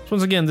 So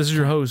once again, this is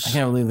your host. I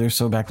can't believe they're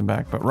so back to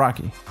back, but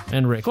Rocky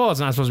and Rick. Well, it's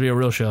not supposed to be a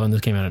real show, and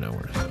this came out of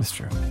nowhere. So. That's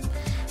true.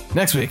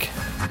 Next week.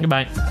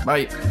 Goodbye.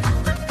 Bye.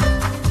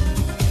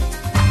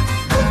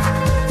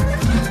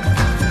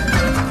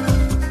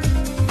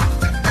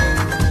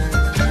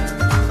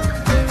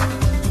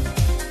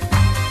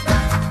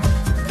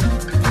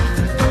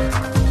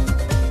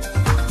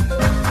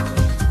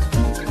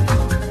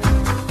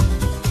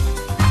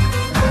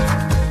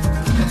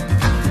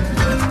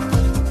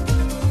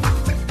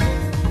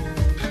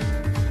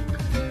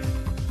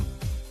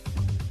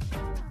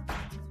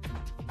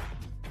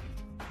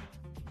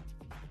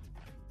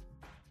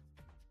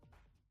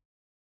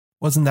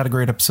 Wasn't that a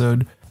great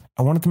episode?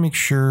 I wanted to make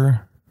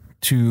sure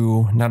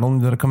to not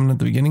only that I come in at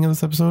the beginning of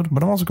this episode,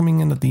 but I'm also coming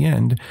in at the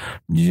end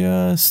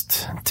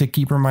just to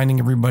keep reminding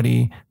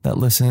everybody that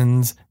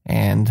listens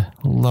and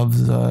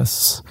loves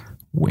us,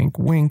 wink,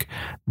 wink,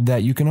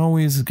 that you can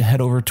always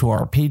head over to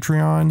our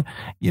Patreon.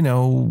 You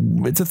know,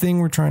 it's a thing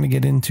we're trying to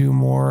get into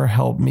more,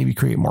 help maybe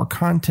create more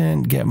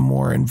content, get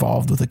more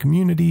involved with the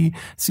community,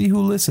 see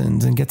who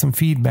listens and get some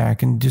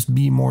feedback and just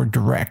be more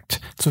direct.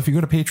 So if you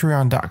go to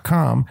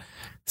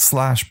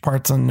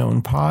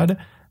patreon.com/partsunknownpod,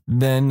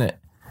 then,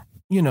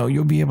 you know,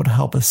 you'll be able to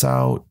help us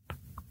out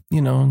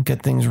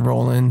get things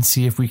rolling,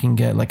 see if we can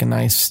get like a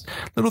nice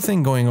little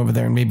thing going over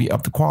there and maybe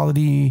up the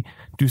quality,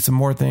 do some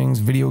more things,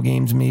 video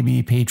games,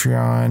 maybe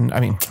Patreon. I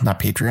mean, not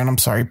Patreon. I'm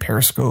sorry.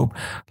 Periscope,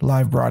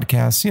 live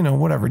broadcasts,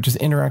 whatever, just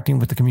interacting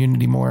with the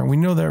community more. And we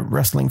know that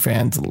wrestling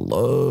fans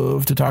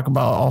love to talk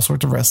about all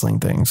sorts of wrestling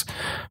things.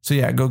 So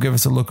yeah, go give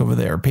us a look over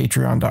there.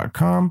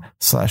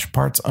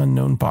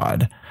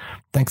 Patreon.com/partsunknownpod.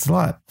 Thanks a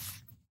lot.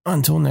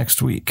 Until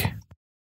next week.